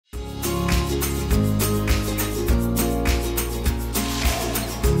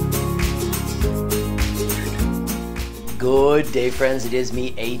Good day, friends. It is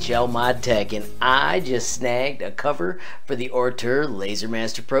me, HLModTech, and I just snagged a cover for the Ortur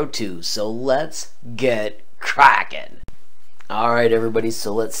LaserMaster Pro 2. So let's get cracking. Alright everybody,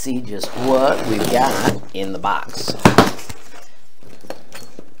 so let's see just what we've got in the box.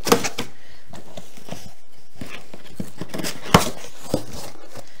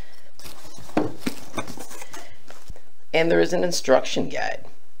 And there is an instruction guide.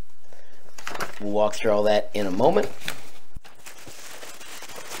 We'll walk through all that in a moment.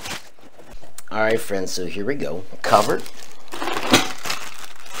 Alright friends, so here we go. Cover,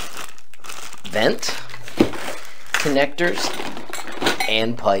 vent, connectors,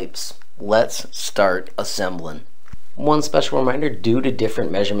 and pipes. Let's start assembling. One special reminder, due to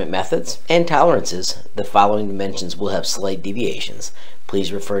different measurement methods and tolerances, the following dimensions will have slight deviations.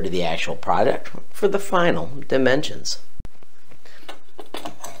 Please refer to the actual product for the final dimensions.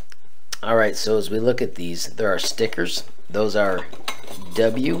 Alright, so as we look at these, there are stickers. Those are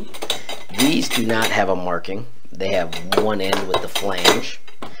W. These do not have a marking. They have one end with the flange.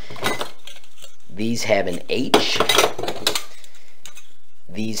 These have an H.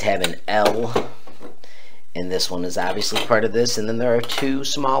 These have an L. And this one is obviously part of this. And then there are two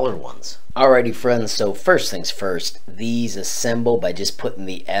smaller ones. Alrighty friends, so first things first. These assemble by just putting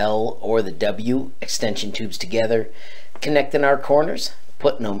the L or the W extension tubes together, connecting our corners,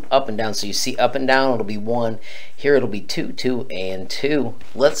 putting them up and down. So you see up and down, it'll be 1. Here it'll be 2, 2, and 2.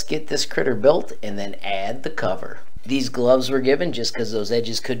 Let's get this critter built and then add the cover. These gloves were given just because those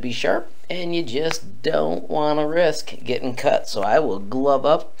edges could be sharp and you just don't want to risk getting cut. So I will glove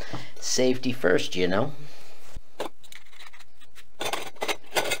up. Safety first, you know.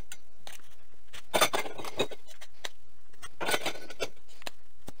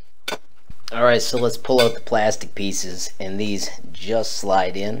 Alright, so let's pull out the plastic pieces, and these just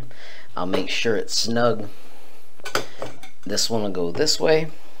slide in. I'll make sure it's snug. This one will go this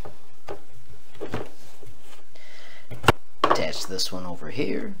way. Attach this one over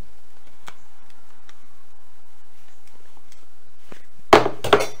here.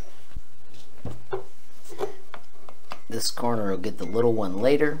 This corner will get the little one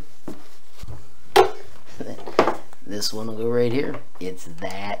later. This one will go right here. It's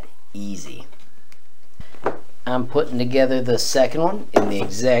that easy. I'm putting together the second one in the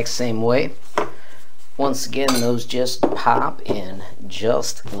exact same way. Once again, those just pop in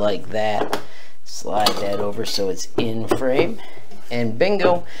just like that. Slide that over so it's in frame, and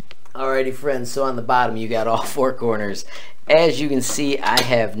bingo. Alrighty friends, so on the bottom you got all 4 corners. As you can see, I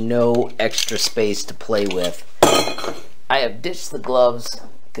have no extra space to play with. I have ditched the gloves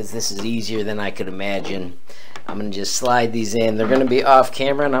because this is easier than I could imagine. I'm going to just slide these in. They're going to be off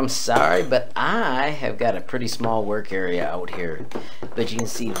camera, and I'm sorry, but I have got a pretty small work area out here. But you can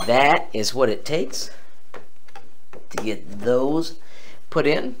see that is what it takes to get those put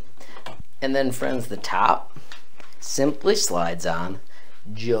in. And then friends, the top simply slides on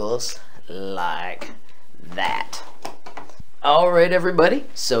just like that. Alright everybody,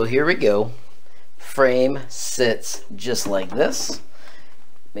 so here we go. Frame sits just like this.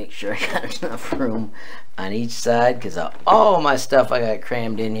 Make sure I got enough room on each side because all my stuff I got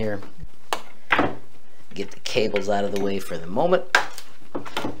crammed in here. Get the cables out of the way for the moment.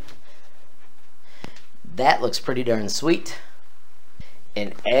 That looks pretty darn sweet.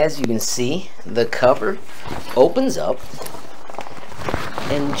 And as you can see, the cover opens up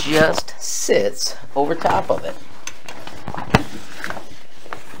and just sits over top of it.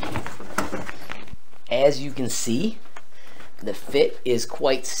 As you can see, the fit is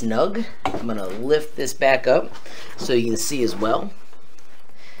quite snug. I'm going to lift this back up so you can see as well.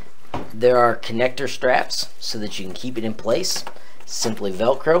 There are connector straps so that you can keep it in place. Simply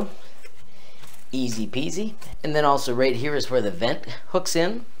Velcro. Easy peasy. And then also right here is where the vent hooks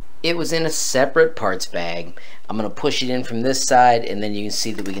in. It was in a separate parts bag. I'm going to push it in from this side, and then you can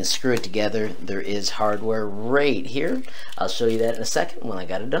see that we can screw it together. There is hardware right here. I'll show you that in a second when I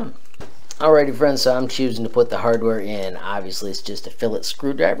got it done. Alrighty friends, so I'm choosing to put the hardware in. Obviously it's just a fillet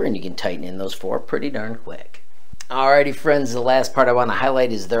screwdriver, and you can tighten in those 4 pretty darn quick. Alrighty friends, the last part I want to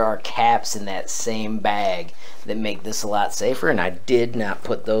highlight is there are caps in that same bag that make this a lot safer, and I did not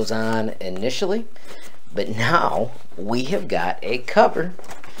put those on initially, but now we have got a cover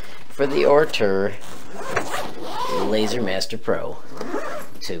for the Ortur LaserMaster Pro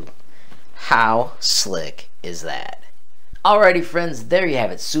 2. How slick is that? Alrighty friends, there you have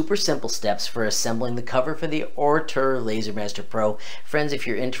it. Super simple steps for assembling the cover for the Ortur LaserMaster Pro. Friends, if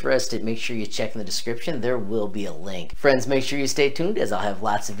you're interested, make sure you check in the description. There will be a link. Friends, make sure you stay tuned as I'll have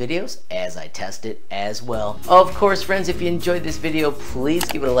lots of videos as I test it as well. Of course, friends, if you enjoyed this video, please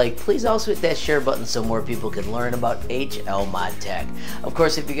give it a like. Please also hit that share button so more people can learn about HLModTech. Of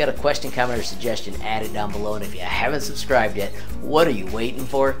course, if you got a question, comment, or suggestion, add it down below. And if you haven't subscribed yet, what are you waiting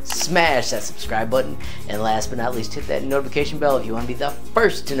for? Smash that subscribe button. And last but not least, hit that notification bell if you want to be the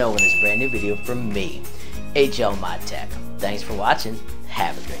first to know when there's a brand new video from me, HLModTech. Thanks for watching.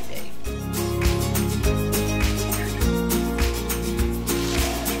 Have a great day.